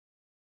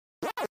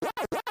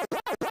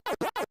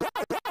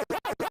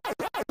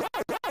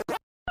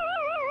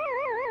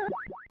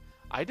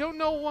I don't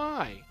know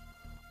why.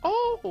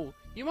 Oh,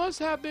 you must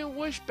have been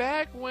wished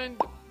back when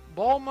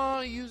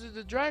Bulma uses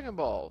the Dragon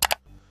Ball.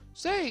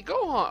 Say,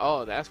 Gohan.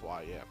 Oh, that's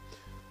why, yeah.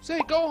 Say,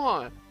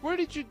 Gohan, where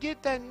did you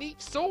get that neat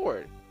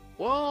sword?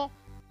 Well,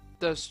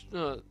 that's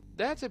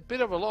a bit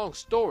of a long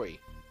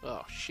story.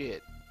 Oh,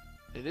 shit.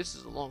 And this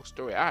is a long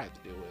story I have to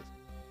deal with.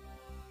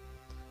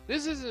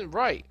 This isn't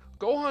right.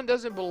 Gohan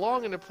doesn't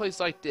belong in a place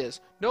like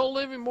this. No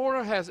living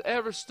mortal has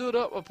ever stood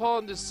up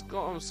upon this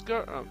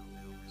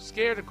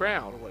scared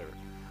ground or whatever.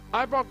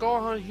 I brought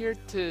Gohan here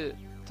to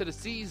the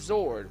Z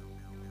Zord.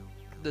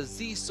 The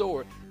Z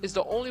Sword is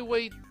the only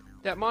way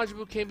that Majin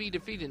Buu can be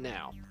defeated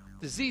now.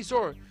 The Z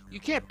Zord,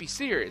 you can't be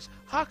serious.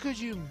 How could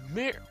you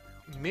mere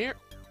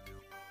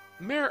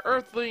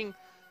Earthling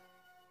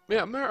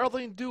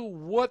do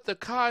what the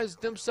Kais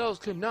themselves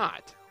could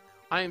not?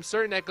 I am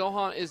certain that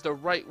Gohan is the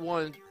right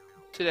one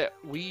to that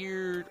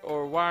weird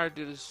or wired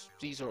to the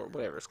Z Sword,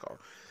 whatever it's called.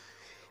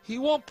 He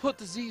won't put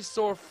the Z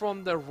Sword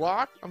from the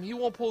rock. He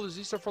won't pull the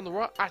Z Sword from the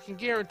rock. I can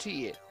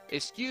guarantee it.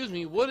 Excuse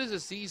me, what is a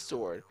Z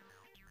Sword?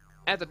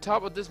 At the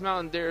top of this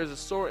mountain, there is a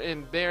sword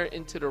embedded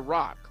into the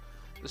rock.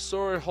 The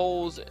sword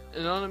holds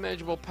an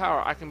unimaginable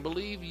power. I can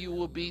believe you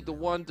will be the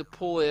one to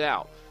pull it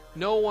out.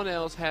 No one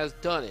else has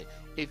done it.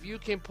 If you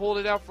can pull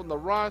it out from the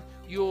rock,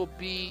 you'll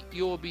be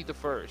the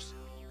first.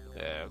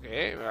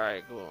 Okay,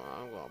 alright, cool.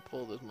 I'm gonna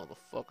pull this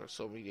motherfucker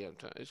so many damn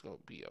times. It's gonna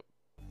be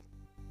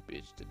a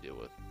bitch to deal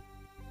with.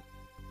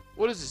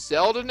 What is it,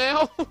 Zelda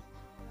now? You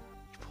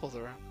pull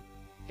her out.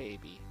 Hey,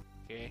 B.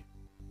 Okay.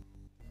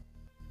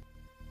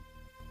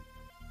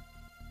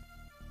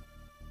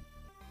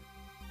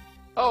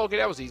 Oh, okay,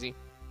 that was easy.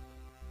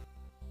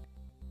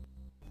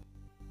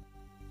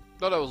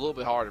 Thought that was a little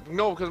bit harder.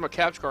 No, because my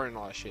capture card and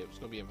all that shit was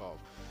gonna be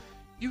involved.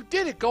 You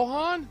did it,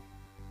 Gohan!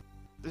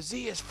 The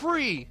Z is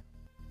free!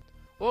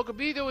 Well,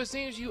 Kibito, it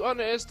seems you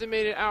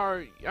underestimated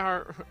our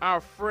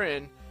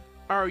friend,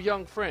 our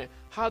young friend.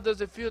 How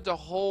does it feel to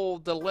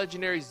hold the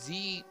legendary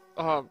Z?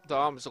 I'm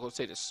just gonna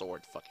say the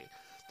sword. Fuck it.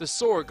 The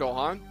sword,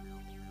 Gohan.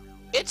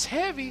 It's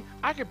heavy.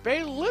 I can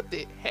barely lift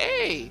it.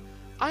 Hey,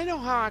 I know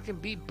how I can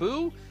beat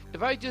Buu.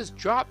 If I just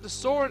drop the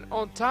sword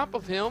on top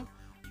of him,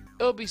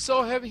 it'll be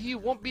so heavy he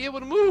won't be able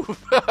to move.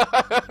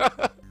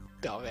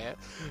 Dumbass.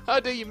 How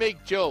do you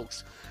make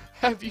jokes?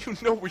 Have you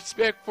no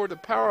respect for the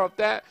power of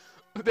that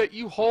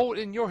you hold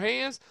in your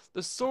hands?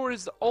 The sword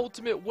is the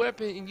ultimate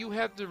weapon and you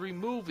have to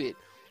remove it.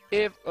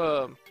 If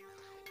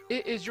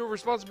it is your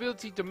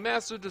responsibility to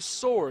master the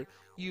sword,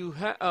 you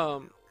work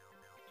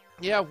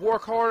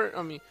harder.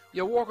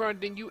 Work harder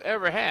than you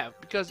ever have.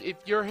 Because if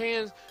your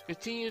hands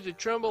continue to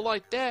tremble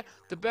like that,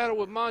 the battle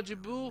with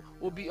Majin Buu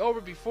will be over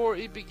before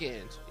it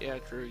begins. Yeah,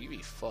 true. You be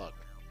fucked.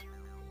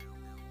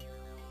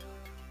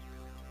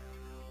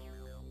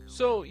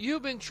 So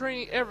you've been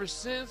training ever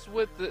since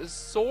with the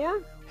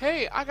sword?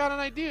 Hey, I got an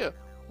idea.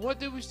 What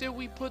did we say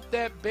we put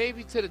that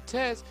baby to the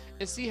test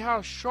and see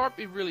how sharp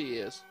it really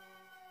is?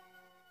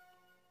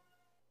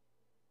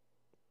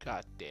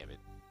 God damn it.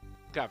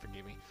 God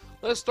forgive me.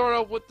 Let's start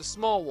off with the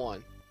small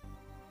one.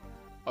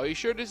 Are you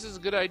sure this is a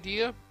good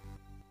idea?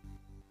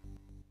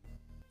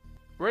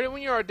 Ready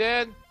when you are,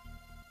 Dad?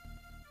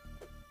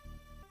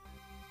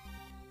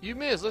 You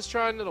missed. Let's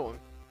try another one.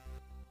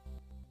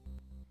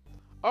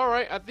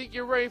 Alright, I think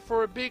you're ready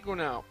for a big one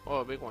now. Oh,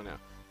 a big one now.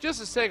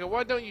 Just a second.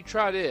 Why don't you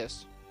try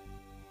this?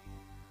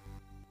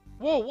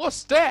 Whoa,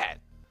 what's that?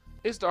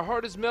 It's the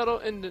hardest metal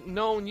in the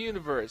known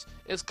universe.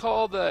 It's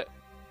called the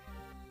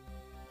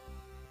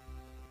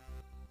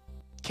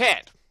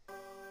cat.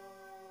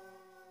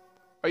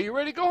 Are you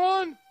ready to go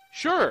on?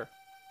 Sure.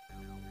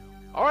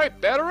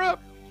 Alright, batter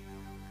up.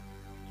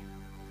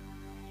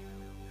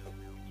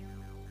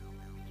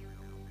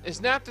 It's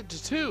snapped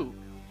into two.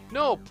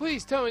 No,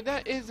 please tell me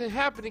that isn't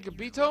happening,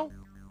 Kibito.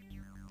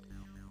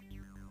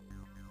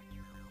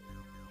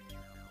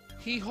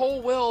 He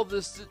whole well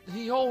this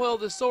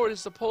sword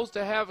is supposed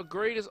to have the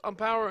greatest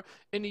power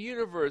in the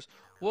universe.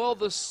 Well,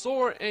 the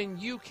sword and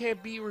you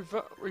can't be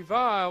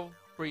revival?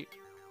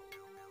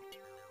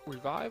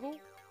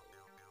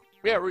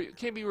 Yeah,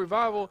 can't be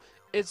revival.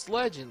 It's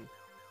legend.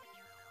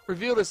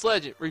 Reveal this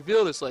legend.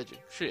 Reveal this legend.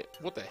 Shit,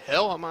 what the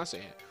hell am I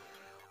saying?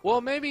 Well,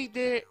 maybe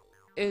they're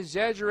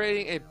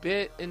exaggerating a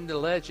bit in the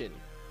legend.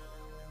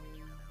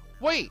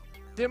 Wait,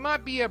 there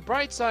might be a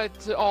bright side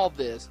to all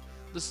this.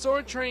 The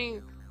sword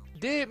training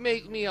did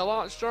make me a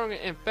lot stronger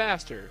and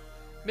faster.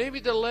 Maybe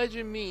the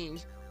legend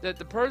means that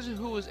the person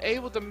who is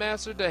able to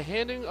master the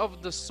handling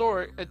of the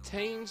sword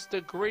attains the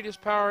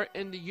greatest power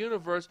in the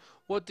universe.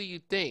 What do you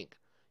think?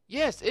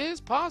 Yes, it is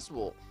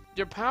possible.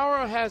 Your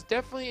power has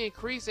definitely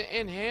increased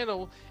in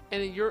handle,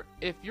 and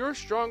if you're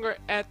stronger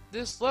at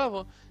this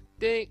level,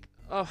 think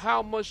of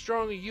how much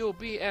stronger you'll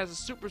be as a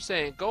Super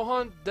Saiyan.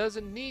 Gohan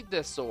doesn't need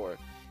this sword.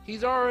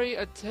 He's already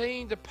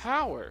attained the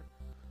power.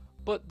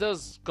 But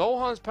does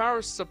Gohan's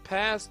power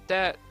surpass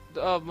that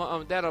of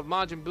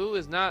Majin Buu?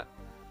 Is not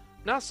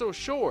so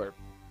sure.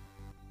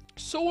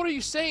 So what are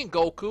you saying,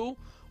 Goku?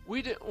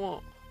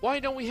 Why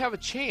don't we have a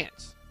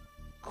chance?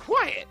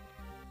 Quiet.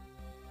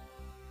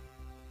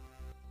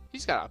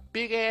 He's got a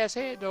big ass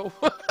head though.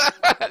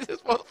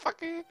 This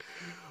motherfucker.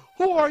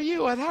 Who are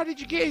you and how did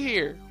you get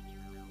here?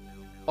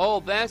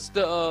 Oh, that's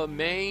the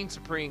main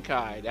Supreme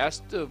Kai. That's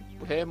the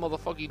head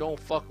motherfucker you don't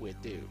fuck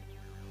with, dude.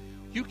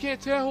 You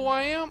can't tell who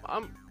I am?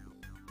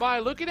 By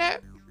looking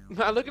at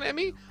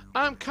me?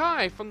 I'm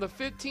Kai from the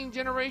 15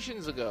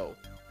 generations ago.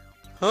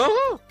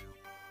 Huh?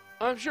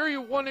 I'm sure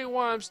you're wondering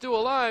why I'm still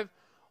alive.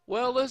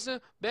 Well, listen,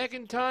 back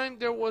in time,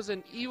 there was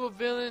an evil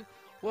villain.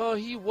 Well,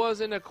 he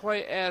wasn't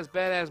quite as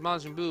bad as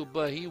Majin Buu,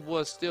 but he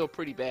was still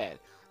pretty bad.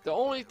 The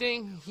only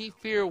thing he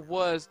feared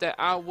was that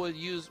I would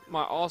use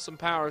my awesome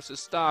powers to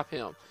stop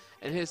him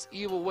and his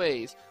evil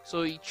ways.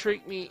 So he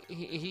tricked me.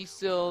 He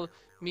sealed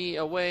me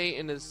away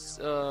in the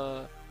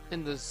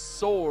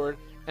sword,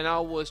 and I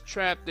was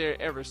trapped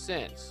there ever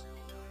since.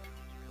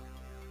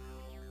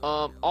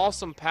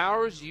 Awesome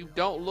powers? You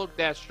don't look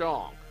that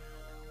strong.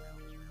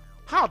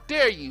 How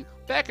dare you!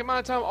 Back in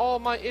my time, all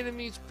my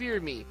enemies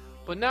feared me,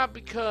 but not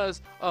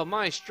because of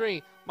my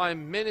strength, my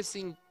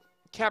menacing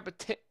capacities.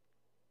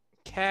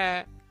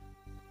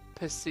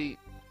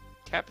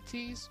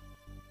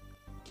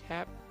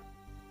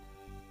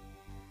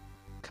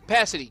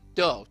 Capacity.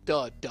 Duh,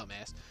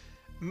 dumbass.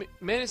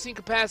 Menacing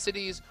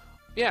capacities.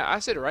 Yeah, I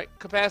said it right.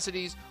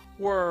 Capacities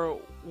were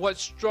what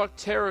struck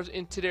terror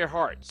into their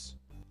hearts.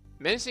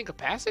 Menacing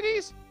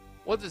capacities?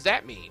 What does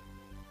that mean?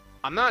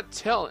 I'm not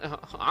telling.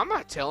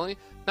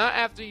 Not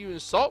after you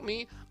insult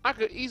me. I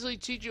could easily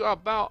teach you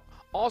about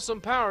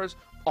awesome powers.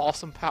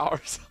 Awesome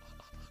powers.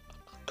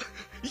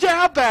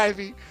 Yeah,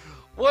 baby.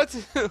 What's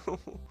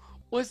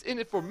in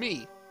it for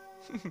me?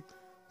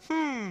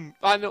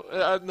 I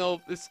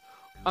know.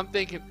 I'm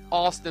thinking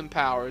Austin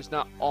Powers,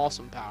 not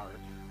awesome power.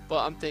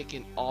 But I'm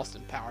thinking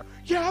Austin Power.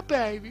 Yeah,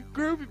 baby.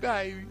 Groovy,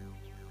 baby.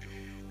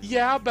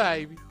 Yeah,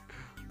 baby.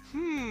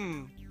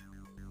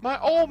 My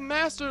old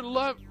master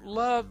loved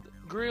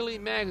girly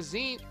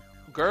magazine.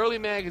 Girly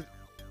magazine.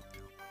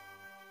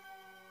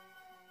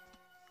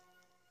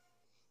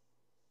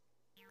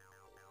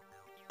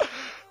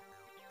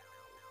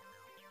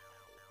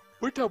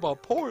 We're talking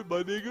about porn,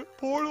 my nigga.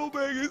 Porno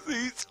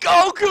magazines.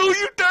 Goku,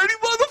 you dirty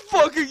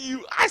motherfucker,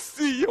 you. I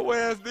see your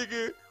ass,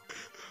 nigga.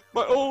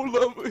 My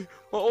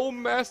old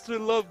master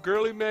loved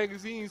girly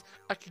magazines.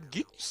 I can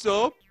get you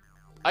some.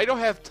 I don't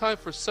have time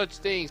for such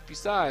things.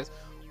 Besides,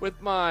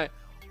 with my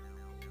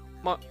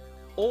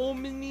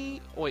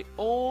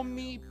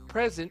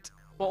omnipresent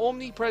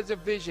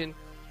vision,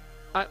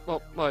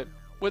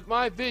 with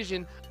my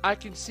vision, I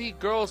can see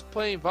girls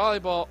playing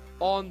volleyball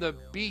on the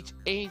beach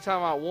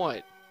anytime I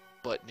want.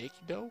 But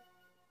naked though?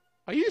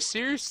 Are you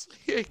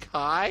seriously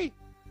Kai?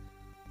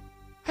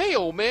 Hey,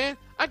 old man,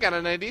 I got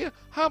an idea.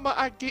 How about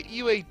I get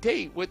you a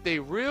date with a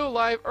real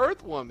live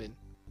Earth woman?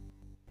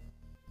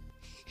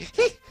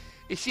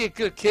 Is she a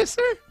good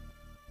kisser?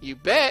 You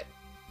bet.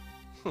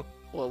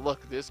 Well,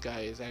 look, this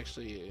guy is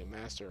actually a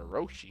master of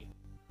Roshi.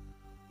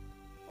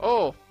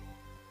 Oh,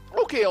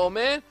 okay, old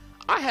man.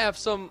 I have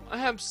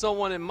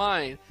someone in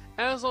mind.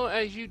 As long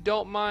as you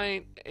don't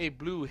mind a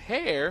blue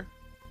hair,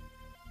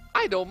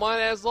 I don't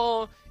mind as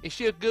long as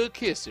she a good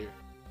kisser.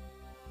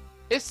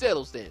 It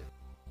settles then.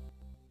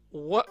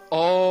 What?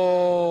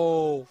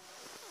 Oh.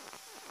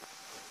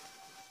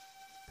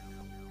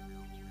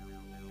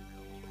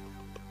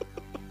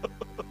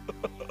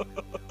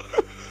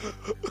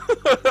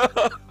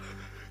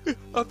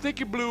 I'm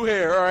thinking blue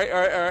hair. All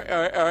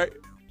right.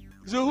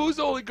 So who's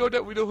the only girl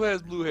that we know who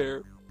has blue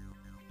hair?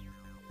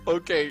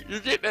 Okay, you're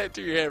getting that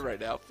to your head right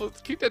now.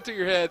 Keep that to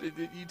your head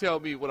and you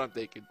tell me what I'm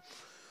thinking.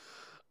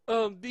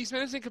 These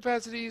menacing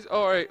capacities.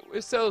 Alright,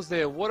 it sells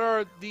there. What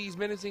are these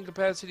menacing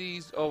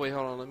capacities? Oh, wait,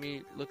 hold on. Let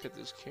me look at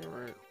this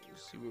camera.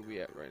 Let's see where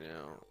we at right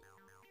now.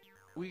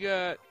 We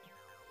got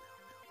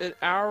an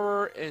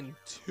hour and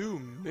 2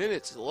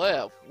 minutes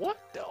left. What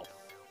the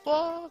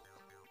fuck?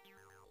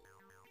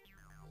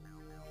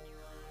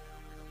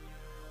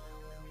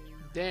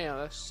 Damn,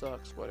 that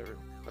sucks. Whatever.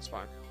 That's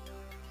fine.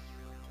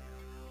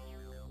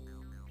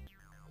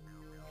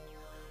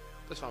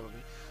 That's fine with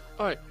me.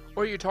 Alright,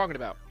 what are you talking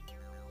about?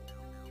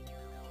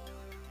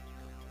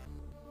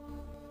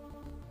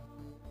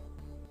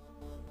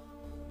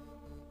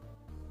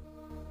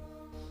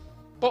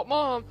 But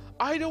Mom,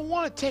 I don't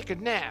want to take a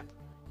nap.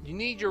 You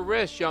need your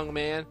rest, young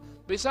man.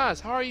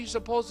 Besides, how are you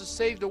supposed to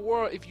save the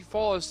world if you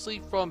fall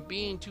asleep from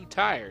being too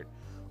tired?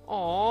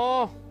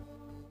 Aww.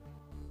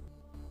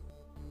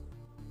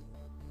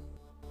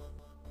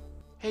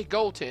 Hey,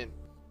 Goten.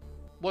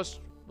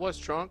 What's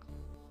Trunks?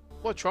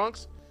 What,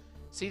 Trunks?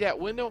 See that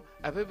window?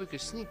 I bet we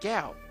could sneak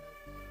out.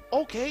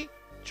 Okay,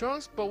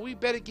 Trunks, but we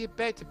better get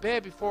back to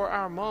bed before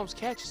our moms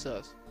catches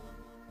us.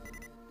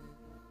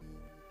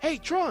 Hey,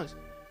 Trunks!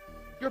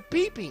 You're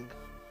beeping.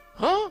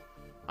 Huh?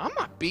 I'm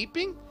not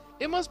beeping.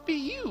 It must be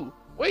you.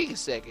 Wait a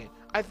second.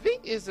 I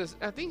think it's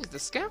the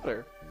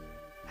scouter.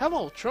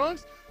 Hello,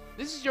 Trunks.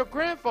 This is your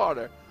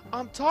grandfather.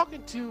 I'm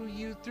talking to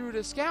you through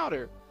the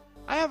scouter.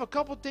 I have a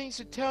couple things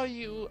to tell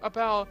you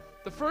about.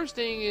 The first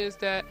thing is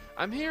that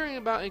I'm hearing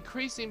about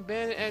increasing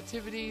bandit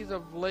activities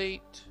of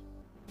late.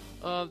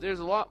 There's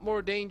a lot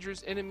more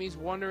dangerous enemies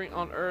wandering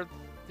on Earth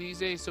these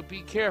days, so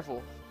be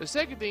careful. The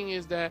second thing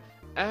is that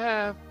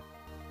I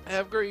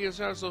have great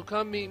instructions, so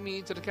come meet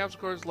me to the capsule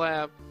core's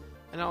lab,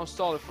 and I'll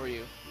install it for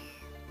you.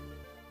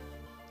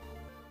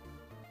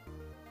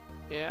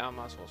 Yeah, I'm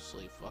not supposed to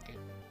sleep. Fuck it.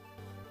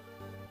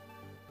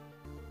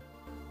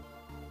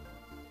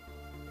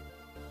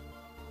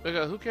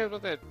 Because who cares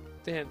about that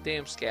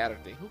damn scatter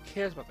thing? Who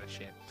cares about that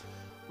shit?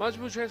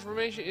 Majin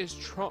transformation is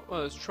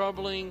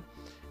troubling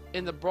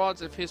in the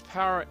broads of his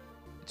power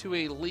to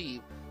a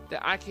leap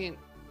that I can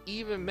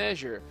even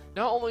measure.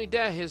 Not only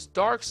that, his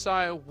dark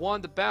side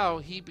won the battle.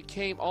 He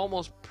became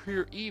almost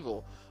pure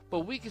evil.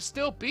 But we can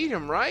still beat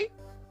him, right?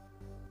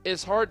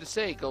 It's hard to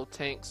say,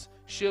 Gotenks.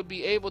 Should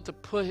be able to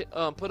put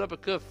up a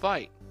good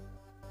fight.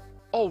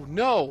 Oh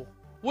no!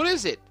 What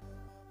is it?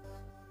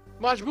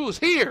 Majin Buu's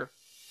here!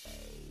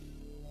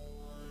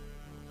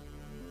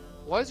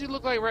 Why does he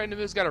look like right in the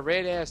middle? He's got a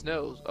red ass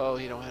nose. Oh,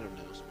 he don't have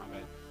a nose. My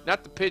bad.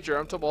 Not the picture.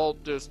 I'm talking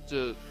about just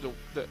the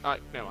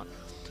never mind.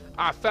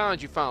 I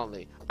found you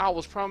finally. I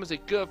was promised a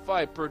good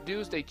fight.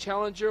 Produced a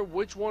challenger.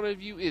 Which one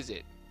of you is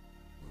it?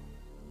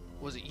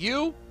 Was it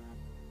you?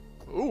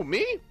 Ooh,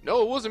 me?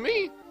 No, it wasn't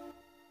me.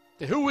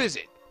 Then who is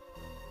it?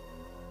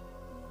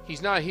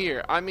 He's not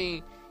here. I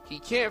mean, he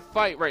can't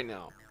fight right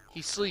now.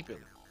 He's sleeping.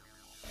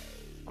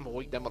 I'm gonna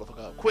wake that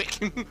motherfucker up quick.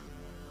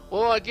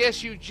 Well, I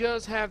guess you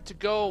just have to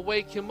go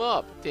wake him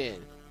up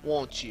then,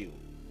 won't you?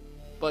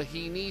 But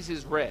he needs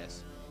his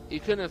rest. He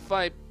couldn't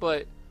fight,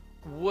 but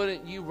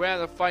wouldn't you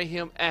rather fight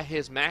him at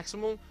his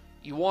maximum?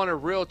 You want a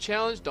real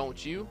challenge,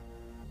 don't you?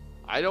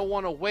 I don't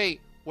want to wait.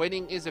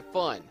 Waiting isn't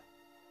fun.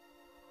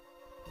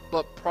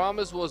 But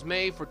promise was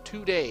made for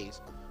 2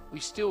 days. We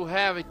still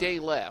have a day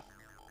left.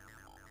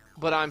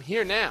 But I'm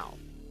here now.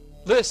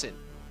 Listen,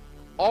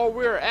 all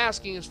we're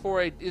asking is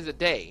is a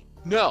day.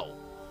 No.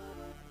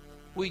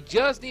 We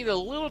just need a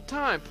little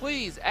time.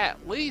 Please,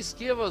 at least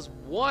give us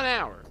 1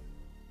 hour.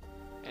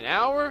 An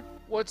hour?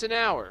 What's an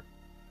hour?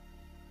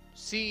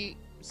 See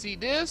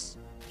this?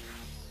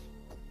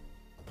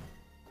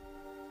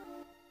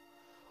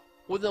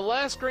 When the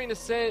last grain of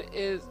sand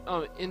is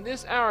in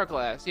this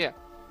hourglass, yeah.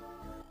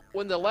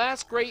 When the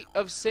last grain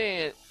of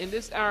sand in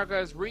this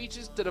hourglass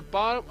reaches to the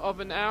bottom of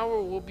an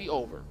hour, will be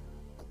over.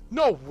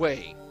 No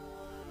way.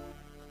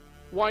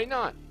 Why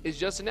not? It's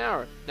just an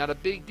hour. Not a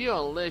big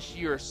deal unless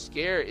you're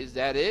scared. Is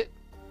that it?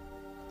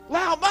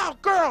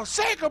 Loudmouth girl,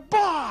 say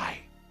goodbye!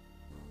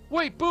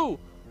 Wait, Boo,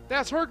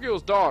 that's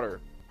Hercule's daughter.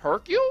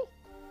 Hercule?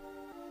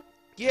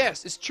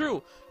 Yes, it's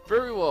true.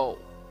 Very well.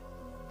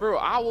 Very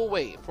well, I will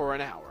wait for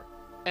an hour.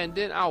 And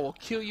then I will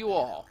kill you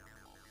all.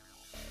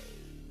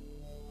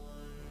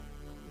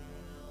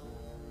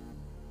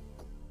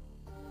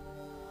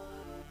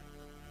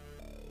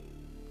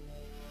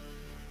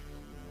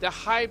 The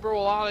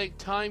hyperbolic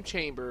time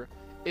chamber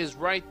is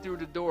right through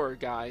the door,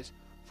 guys.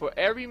 For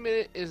every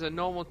minute is a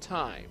normal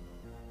time.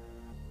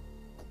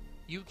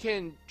 You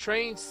can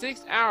train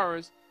 6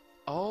 hours.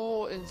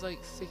 Oh, it's like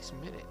 6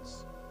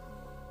 minutes.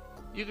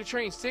 You can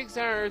train 6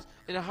 hours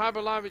in a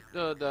hyperbolic.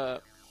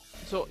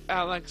 So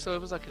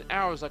it was like an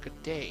hour is like a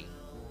day,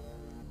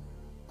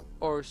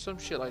 or some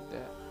shit like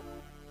that.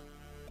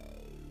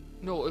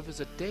 No, if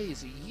it's a day,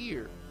 it's a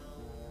year.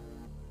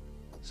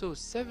 So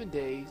 7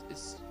 days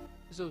is.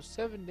 So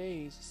 7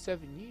 days,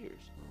 7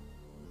 years.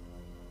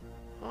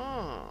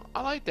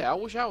 I like that. I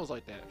wish I was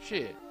like that.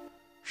 Shit,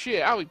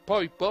 I would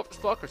probably buff as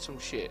fuck or some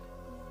shit.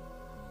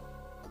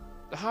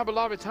 The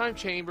hyperbolic time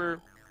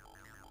chamber.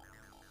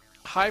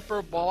 Time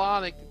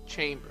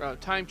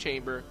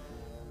chamber.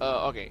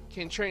 Okay,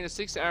 can train in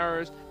 6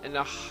 hours in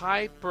the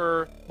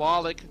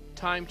hyperbolic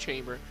time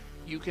chamber.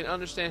 You can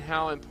understand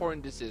how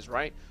important this is,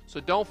 right? So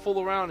don't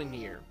fool around in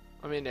here.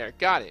 I'm in there.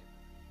 Got it.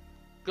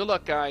 Good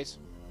luck, guys.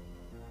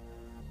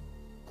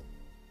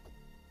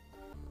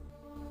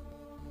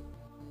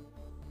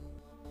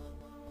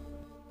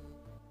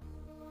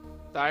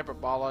 The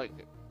hyperbolic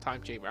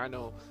time chamber. I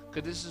know,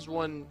 because this is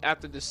one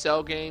after the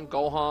Cell game.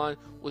 Gohan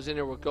was in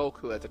there with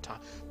Goku at the time.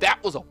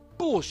 That was a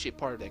bullshit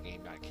part of that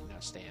game I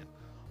cannot stand.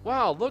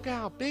 Wow, look at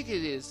how big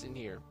it is in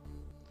here.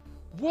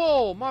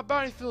 Whoa, my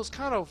body feels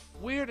kind of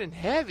weird and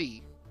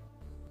heavy.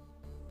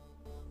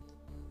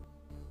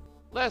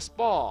 Les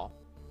Ball,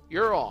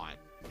 you're on.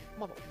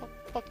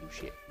 Fuck you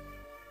shit.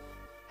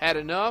 Had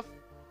enough?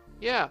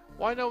 Yeah,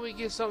 why don't we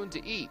get something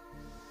to eat?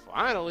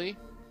 Finally.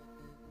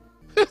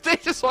 They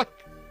just like...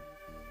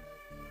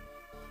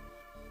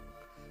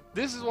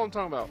 This is what I'm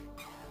talking about.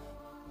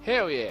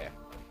 Hell yeah.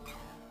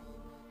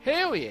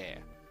 Hell yeah.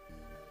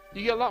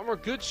 You get a lot more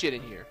good shit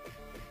in here.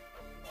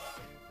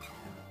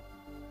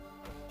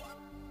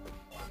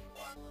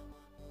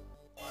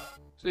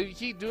 So if you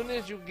keep doing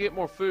this, you'll get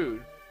more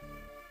food.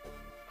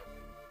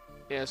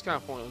 Yeah, it's kind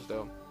of pointless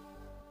though.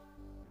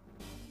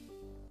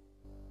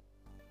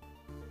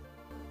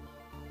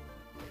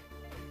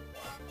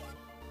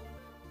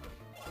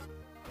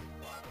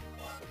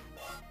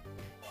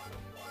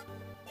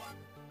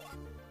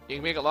 You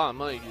can make a lot of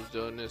money just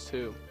doing this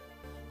too.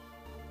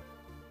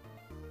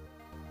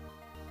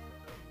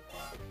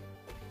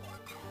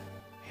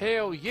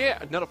 Hell yeah!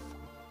 Another.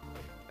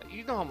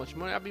 you know how much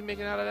money I'd be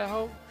making out of that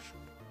hoe?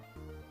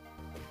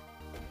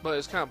 But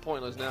it's kind of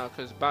pointless now,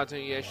 because by the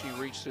time you actually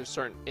reach to a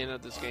certain end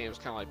of this game, it's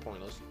kind of like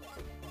pointless.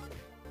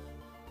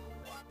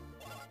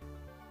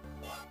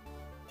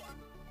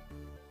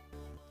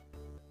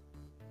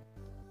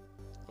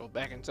 Go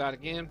back inside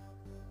again.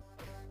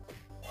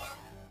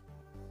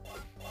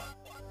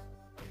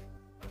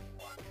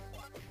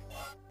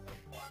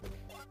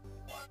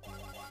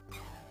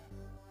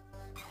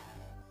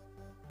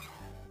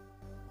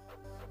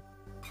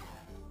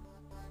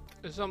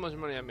 There's so much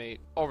money I made.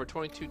 Over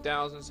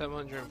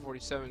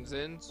 22,747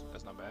 zins.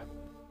 That's not bad.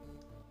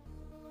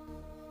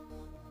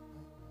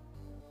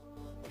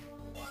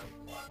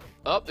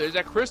 Oh, there's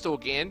that crystal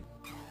again.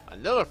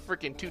 Another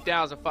freaking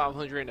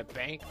 2,500 in the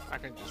bank. I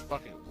can just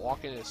fucking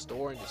walk into the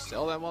store and just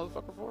sell that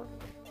motherfucker for.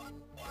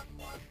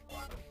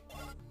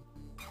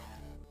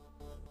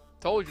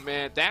 Told you,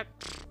 man.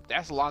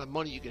 That's a lot of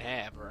money you can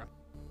have, bro.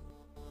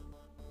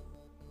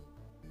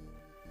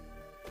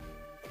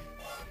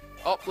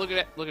 Oh, look at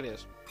that. Look at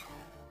this.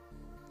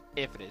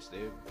 Infinite,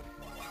 dude.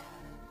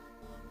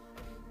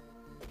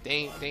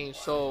 They ain't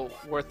so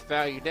worth the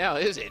value now,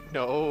 is it?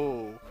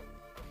 No.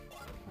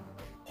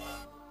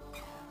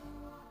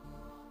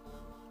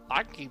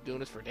 I can keep doing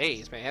this for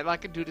days, man. I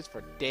can do this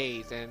for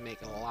days and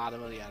make a lot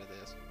of money out of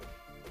this.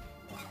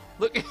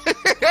 Look at what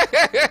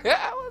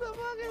the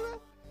fuck is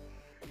that?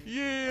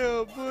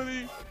 Yeah,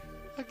 buddy.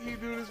 I can keep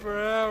doing this for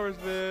hours,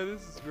 man.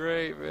 This is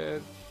great,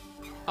 man.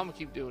 I'm gonna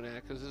keep doing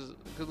that because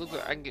look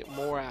like I can get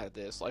more out of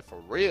this. Like for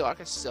real, I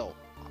can sell.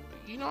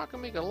 You know, I can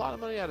make a lot of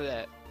money out of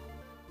that.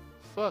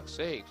 Fuck's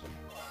sakes.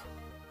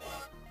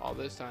 All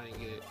this time to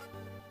get it.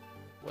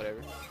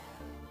 Whatever.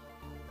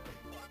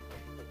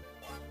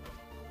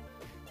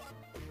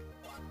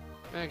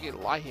 Man, I get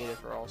lightheaded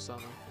for all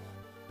summer.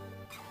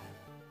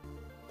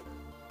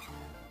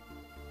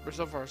 But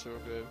so far, so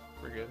good.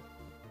 We're good.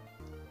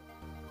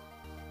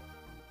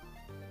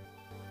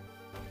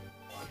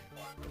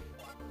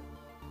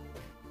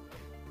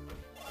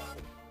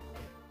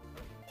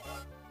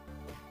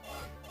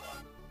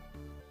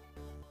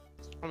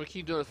 I'm gonna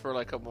keep doing this for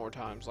like a couple more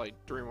times, like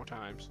 3 more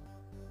times.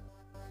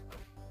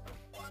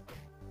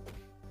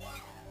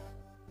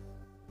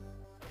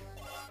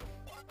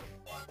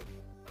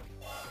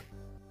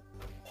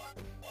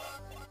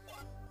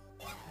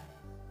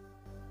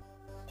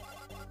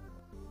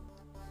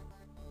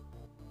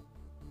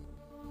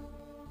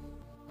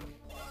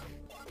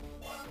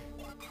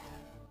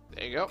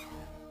 There you go.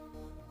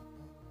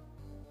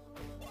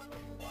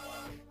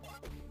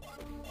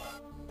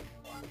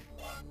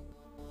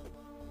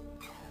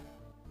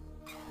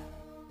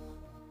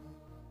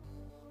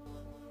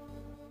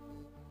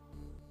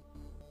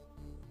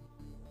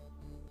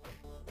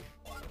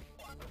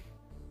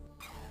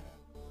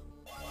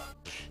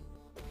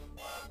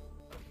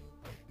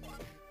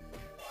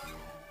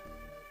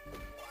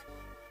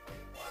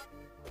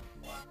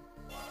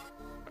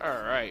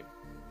 Alright.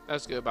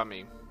 That's good by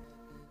me.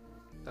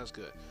 That's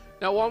good.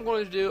 Now what I'm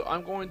going to do,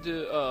 I'm going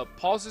to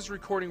pause this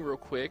recording real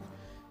quick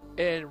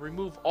and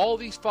remove all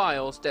these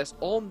files that's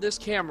on this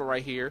camera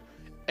right here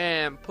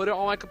and put it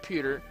on my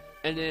computer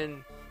and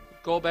then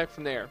go back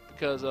from there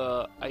because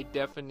I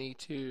definitely need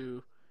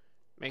to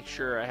make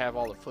sure I have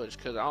all the footage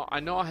because I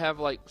know I have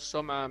like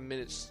some amount of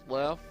minutes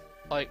left.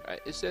 Like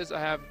it says I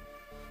have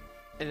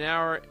an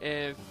hour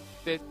and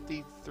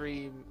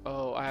 53.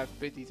 Oh, I have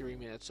 53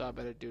 minutes, so I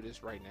better do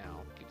this right now.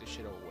 Get this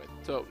shit over with.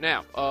 So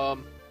now,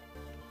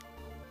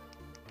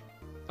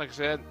 like I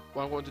said,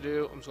 what I'm going to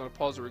do, I'm just going to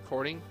pause the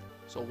recording.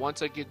 So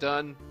once I get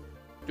done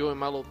doing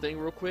my little thing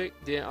real quick,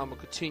 then I'm going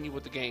to continue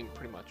with the game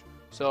pretty much.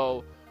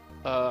 So,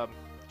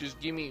 just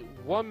give me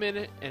 1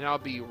 minute and I'll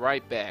be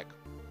right back.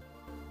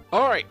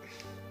 Alright.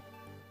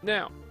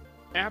 Now,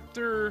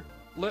 after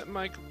letting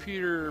my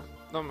computer,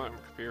 not my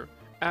computer,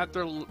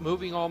 after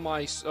moving all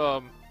my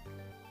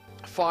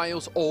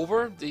files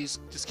over, these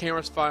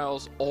camera's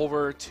files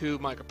over to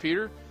my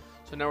computer,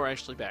 so now we're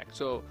actually back.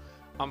 So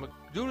I'm gonna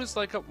do this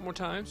like a couple more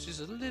times, just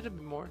a little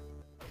bit more.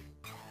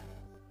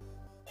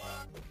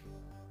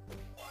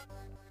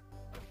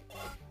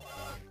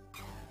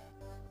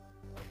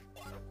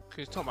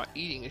 Cause talking about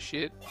eating and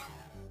shit.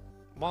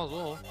 Might as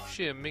well.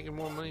 Shit, I'm making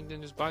more money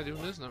than just by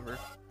doing this number.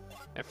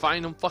 And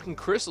finding them fucking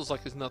crystals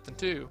like it's nothing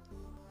too.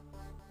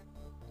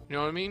 You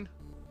know what I mean?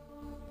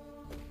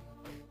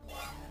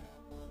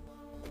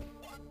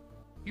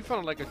 You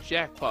found like a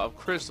jackpot of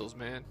crystals,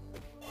 man.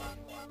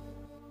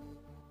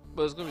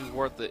 But it's gonna be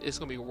worth it. It's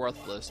gonna be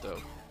worthless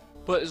though.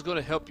 But it's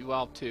gonna help you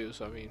out too.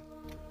 So I mean,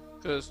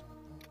 cause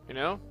you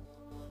know.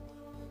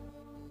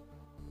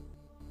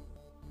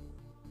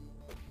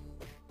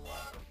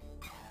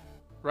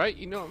 Right?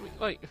 You know what I mean?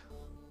 Like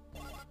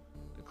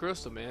the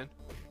crystal, man.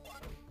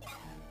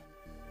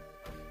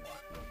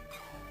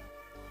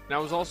 And I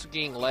was also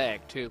getting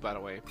lag too, by the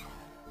way.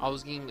 I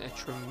was getting a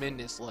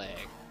tremendous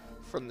lag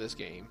from this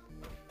game.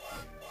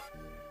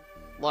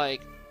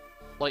 Like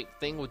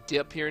thing would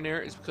dip here and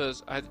there is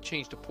because I had to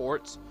change the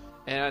ports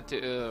and I had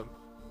to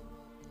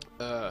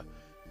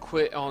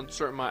quit on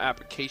certain my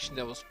application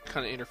that was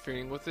kind of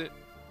interfering with it.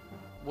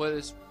 What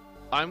is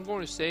I'm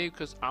going to save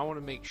because I want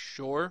to make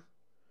sure.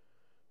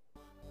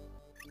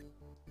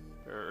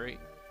 Alright.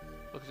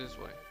 Look this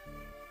way.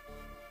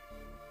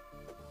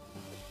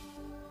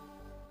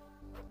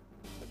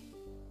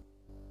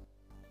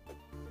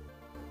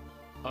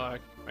 I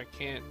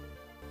can't.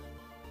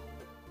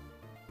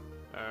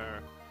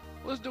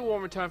 Let's do it one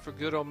more time for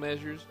good old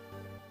measures.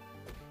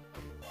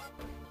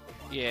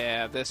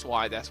 Yeah, that's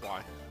why. That's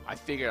why. I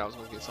figured I was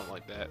gonna get something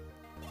like that.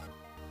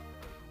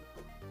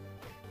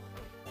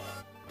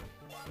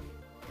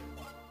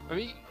 I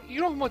mean,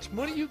 you know how much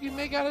money you can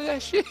make out of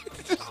that shit?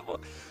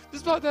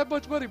 Just about that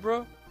much money,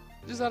 bro.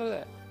 Just out of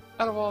that.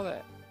 Out of all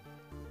that.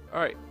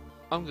 Alright,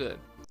 I'm good.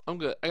 I'm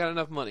good. I got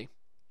enough money.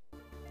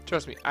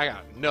 Trust me, I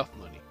got enough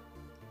money.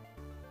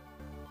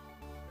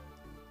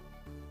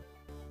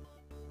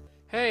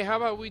 Hey, how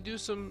about we do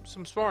some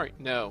sparring?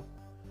 No.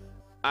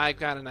 I've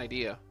got an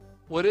idea.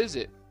 What is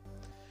it?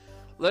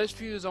 Let's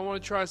fuse. I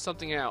want to try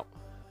something out.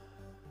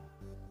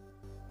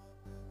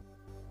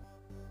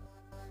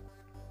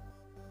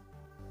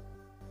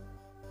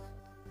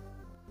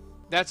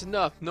 That's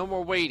enough. No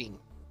more waiting.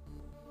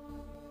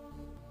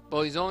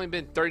 Well, he's only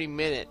been 30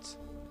 minutes.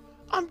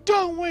 I'm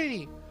done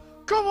waiting.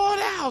 Come on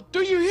out.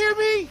 Do you hear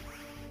me?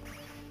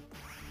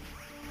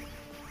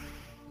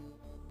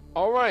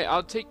 Alright,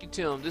 I'll take you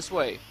to him. This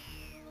way.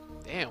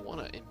 Damn, what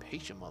an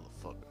impatient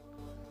motherfucker.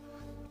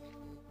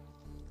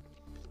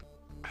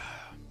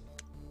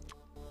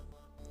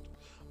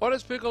 Why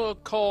does Piccolo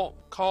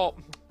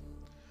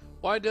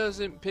Why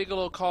doesn't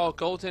Piccolo call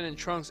Goten and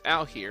Trunks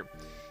out here?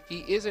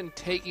 He isn't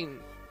taking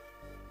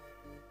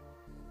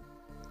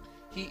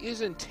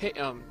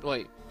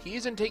BUU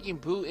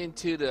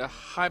into the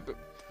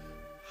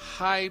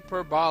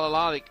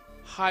hyperbolic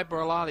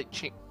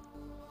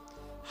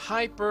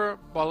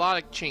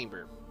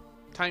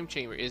time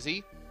chamber, is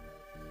he?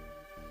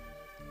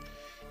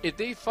 If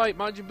they fight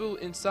Majin Buu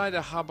inside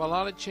the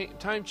hyperbolic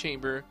time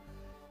chamber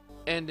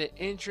and the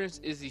entrance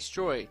is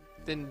destroyed,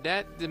 then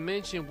that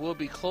dimension will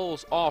be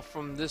closed off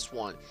from this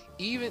one.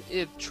 Even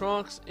if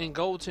Trunks and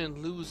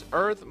Goten lose,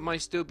 Earth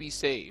might still be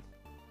saved.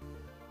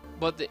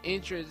 But the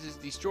entrance is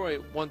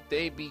destroyed. Won't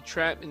they be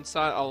trapped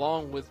inside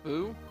along with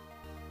BUU?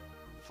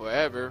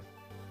 Forever.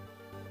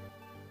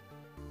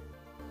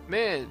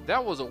 Man,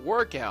 that was a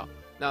workout.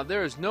 Now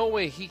there is no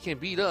way he can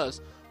beat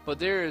us, but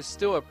there is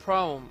still a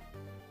problem.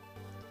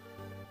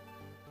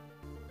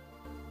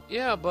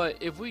 Yeah, but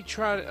if we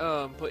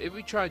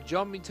try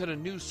jumping to the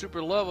new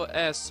super level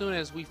as soon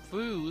as we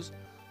fuse,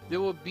 there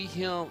will be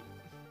him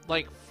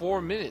like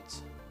 4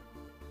 minutes.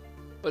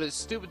 But it's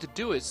stupid to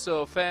do it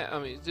so fast. I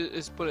mean,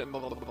 it's put it.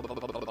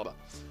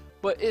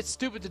 But it's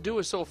stupid to do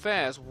it so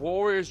fast.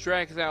 Warriors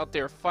drag out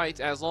their fights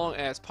as long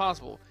as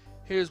possible.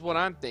 Here's what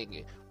I'm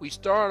thinking. We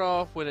start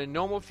off with a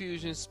normal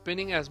fusion,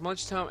 spending as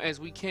much time as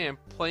we can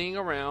playing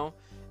around,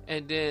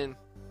 and then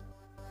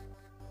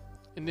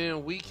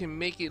we can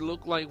make it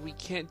look like we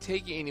can't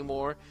take it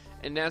anymore,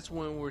 and that's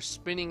when we're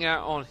spinning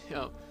out on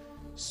him,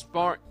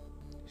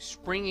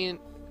 springing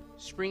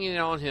it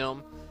on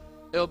him.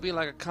 It'll be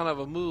like a kind of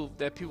a move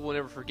that people will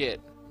never forget.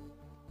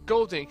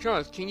 Goten,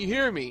 Trunks, can you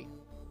hear me?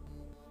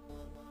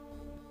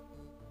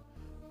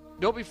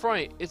 Don't be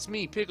frightened. It's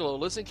me, Piccolo.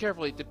 Listen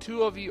carefully. The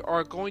two of you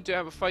are going to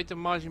have a fight to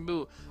Majin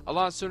Buu a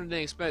lot sooner than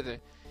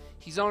expected.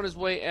 He's on his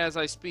way as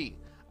I speak.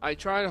 I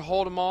try to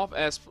hold him off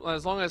as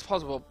long as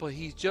possible, but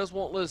he just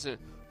won't listen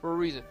for a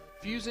reason.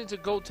 Fuse into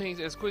Gotenks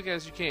as quick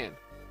as you can.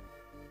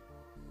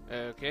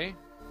 Okay.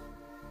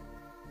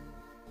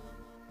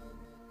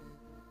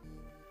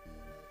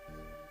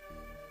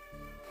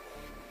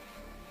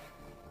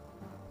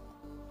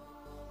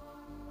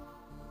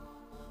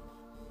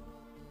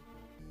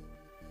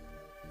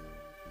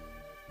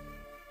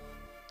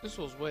 This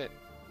was wet.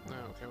 Oh,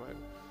 okay, wet.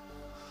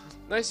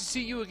 Nice to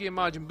see you again,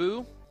 Majin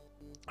Buu.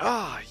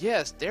 Ah,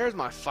 yes, there's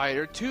my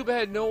fighter. Too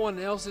bad no one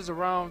else is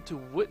around to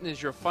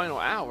witness your final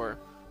hour.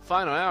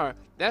 Final hour?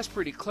 That's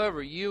pretty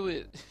clever.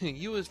 You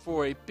is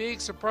for a big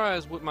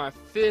surprise with my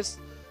fist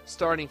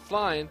starting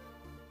flying.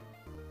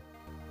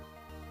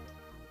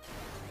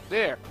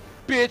 There,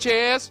 bitch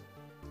ass.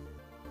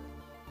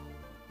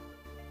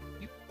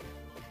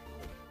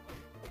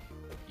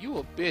 You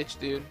a bitch,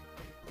 dude.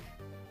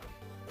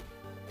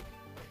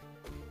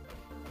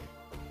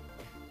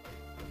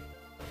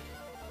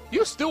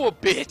 You're still a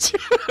bitch.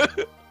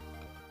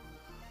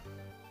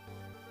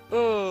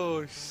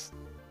 Oh,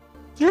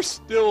 you're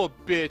still a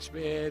bitch,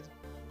 man.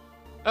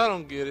 I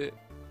don't get it.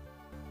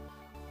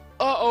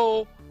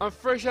 Uh-oh, I'm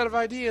fresh out of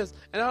ideas,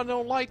 and I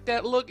don't like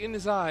that look in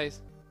his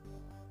eyes.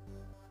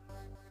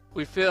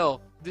 We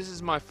failed. This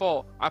is my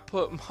fault. I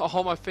put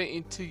all my faith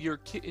into you,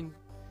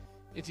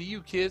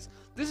 kids.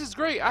 This is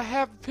great. I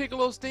have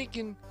Piccolo's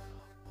thinking.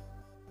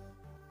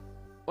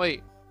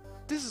 Wait,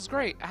 this is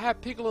great. I have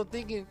Piccolo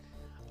thinking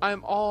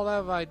I'm all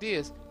out of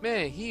ideas.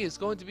 Man, he is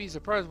going to be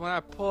surprised when I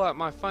pull out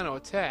my final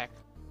attack.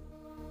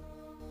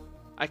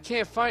 I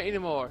can't fight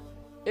anymore.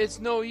 It's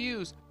no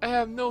use. I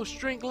have no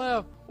strength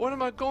left. What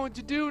am I going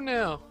to do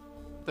now?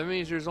 That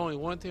means there's only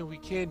one thing we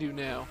can do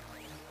now.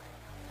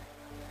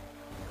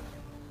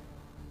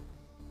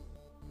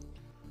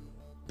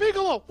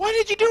 Piccolo, why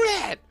did you do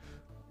that?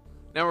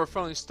 Now we're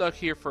finally stuck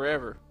here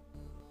forever.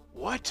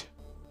 What?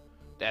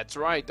 That's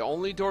right, the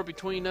only door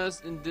between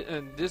us and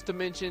this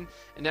dimension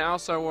and the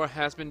outside world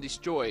has been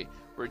destroyed.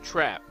 We're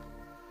trapped.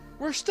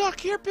 We're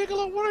stuck here,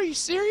 Piccolo? What, are you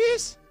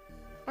serious?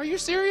 Are you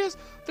serious?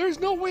 There's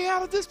no way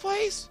out of this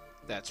place?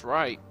 That's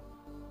right.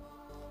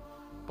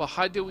 But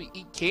how do we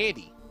eat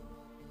candy?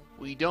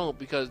 We don't,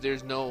 because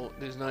there's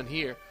none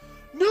here.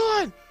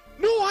 None!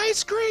 No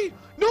ice cream!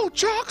 No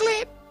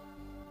chocolate!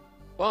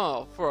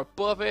 Wow, for a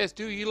buff-ass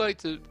dude, you like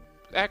to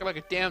act like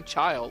a damn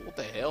child. What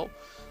the hell?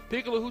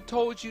 Piccolo, who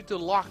told you to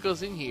lock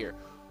us in here?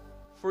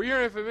 For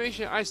your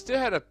information, I still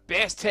had a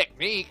best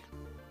technique.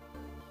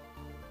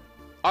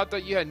 I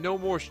thought you had no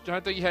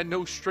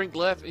strength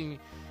left and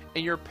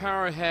your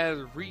power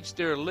had reached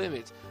their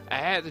limits. I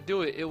had to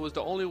do it. It was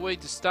the only way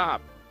to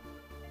stop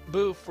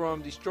BUU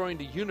from destroying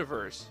the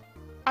universe.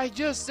 I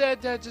just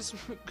said that just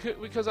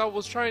because I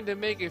was trying to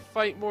make a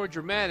fight more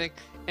dramatic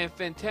and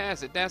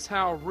fantastic. That's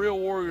how real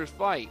warriors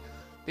fight.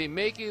 They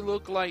make it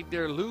look like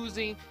they're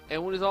losing,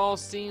 and when it all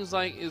seems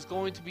like it's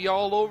going to be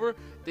all over,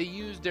 they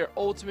use their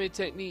ultimate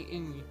technique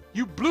and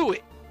you blew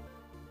it.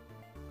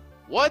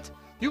 What?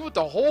 You put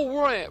the whole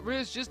world at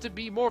risk just to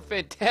be more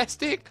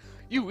fantastic?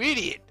 You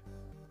idiot.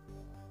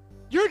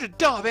 You're the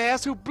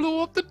dumbass who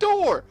blew up the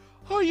door.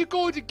 How are you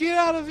going to get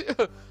out of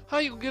it? How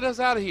are you going to get us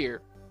out of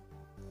here?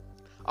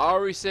 I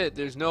already said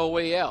there's no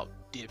way out,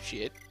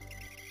 dipshit.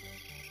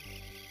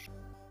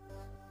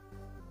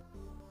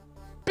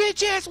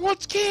 Bitch ass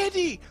wants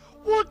candy!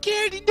 Want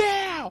candy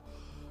now!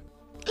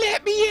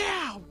 Let me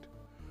out!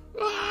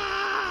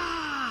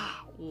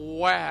 Ah!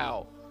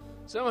 Wow.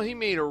 Somehow he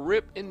made a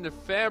rip in the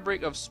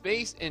fabric of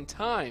space and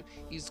time.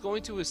 He's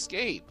going to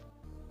escape.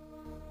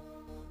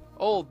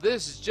 Oh,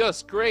 this is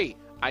just great.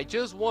 I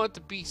just want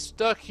to be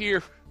stuck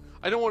here.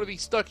 I don't want to be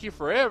stuck here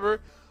forever.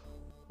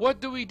 What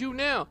do we do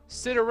now?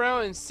 Sit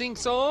around and sing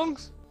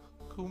songs?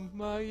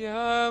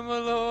 Kumbaya, my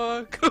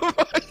lord.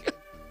 Kumbaya.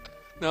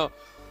 No.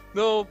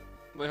 No.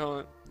 Wait, hold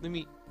on. Let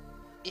me...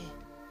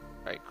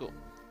 Alright, cool.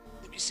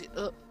 Let me sit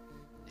up.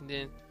 And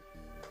then...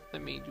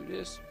 Let me do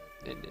this.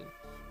 And then...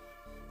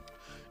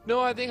 No,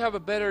 I think I have a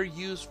better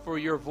use for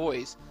your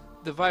voice.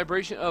 The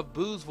vibration of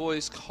BUU's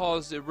voice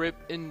caused a rip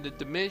in the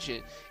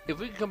dimension. If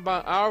we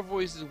combine our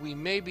voices, we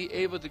may be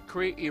able to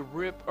create a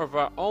rip of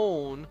our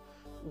own.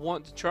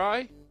 Want to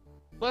try?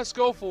 Let's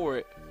go for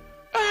it.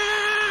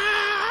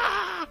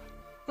 Ah!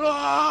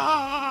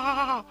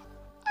 Ah!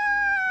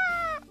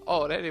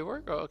 Oh, that didn't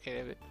work? Oh,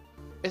 okay.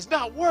 It's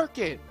not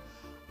working.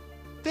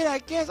 Then I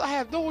guess I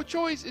have no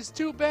choice. It's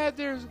too bad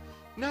there's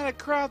not a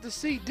crowd to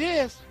see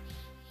this.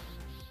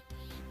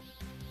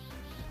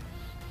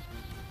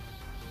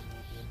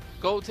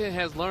 Goten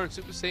has learned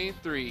Super Saiyan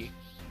 3.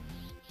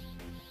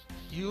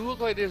 You look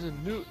like there's a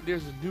new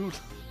you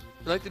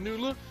like the new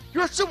look?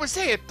 You're Super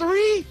Saiyan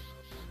 3?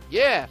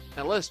 Yeah,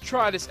 now let's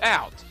try this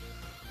out.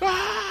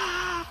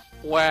 Ah!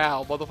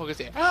 Wow, motherfucker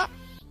said, ah!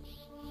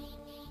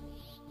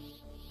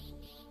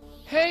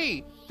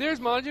 Hey,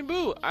 there's Majin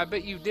Buu. I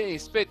bet you didn't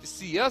expect to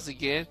see us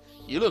again.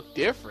 You look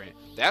different.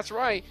 That's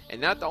right, and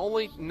not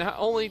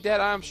only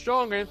that I'm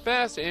stronger and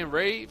faster and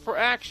ready for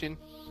action.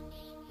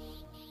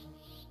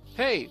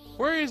 Hey,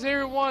 where is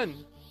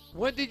everyone?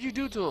 What did you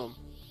do to them?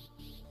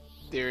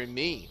 They're in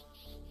me.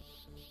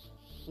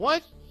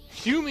 What?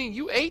 You mean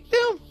you ate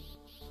them?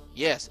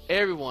 Yes,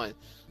 everyone.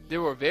 They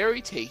were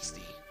very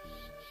tasty.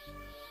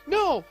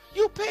 No,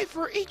 you paid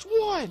for each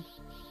one.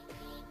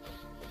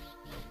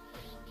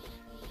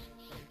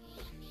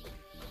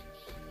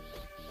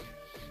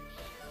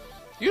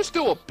 You're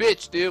still a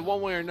bitch, dude. One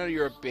way or another,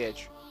 you're a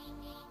bitch.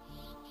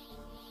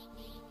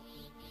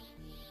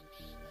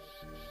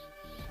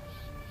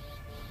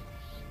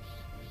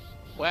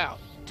 Wow,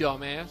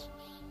 dumbass.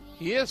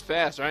 He is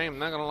fast, right? I'm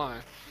not gonna lie.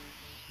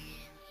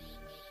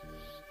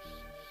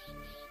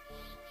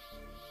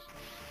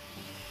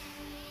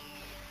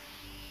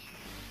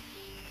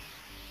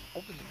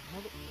 Open the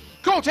mother...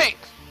 Go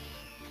tanks!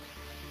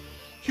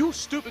 You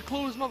stupid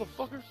clueless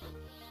motherfucker!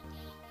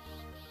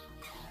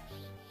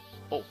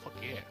 Oh, fuck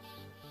yeah.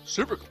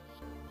 Super cool.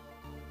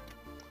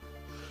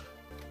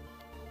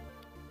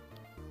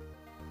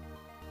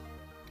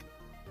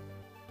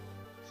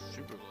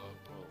 Super glove.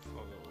 Oh,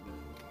 fuck.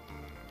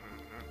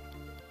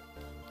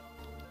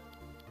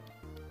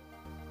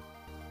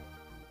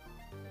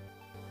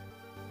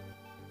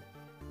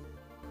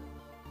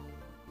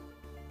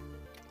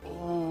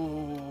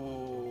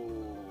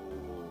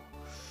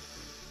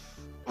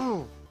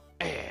 Oh,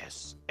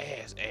 ass.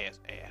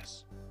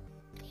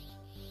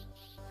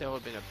 That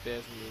would have been a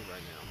best move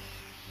right now.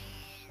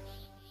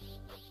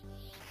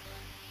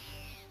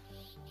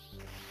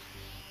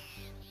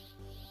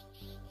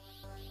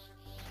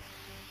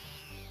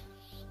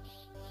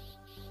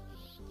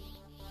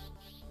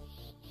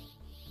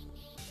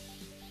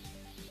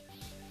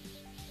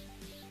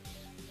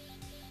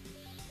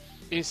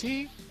 Is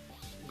he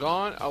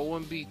gone? I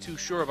wouldn't be too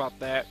sure about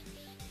that.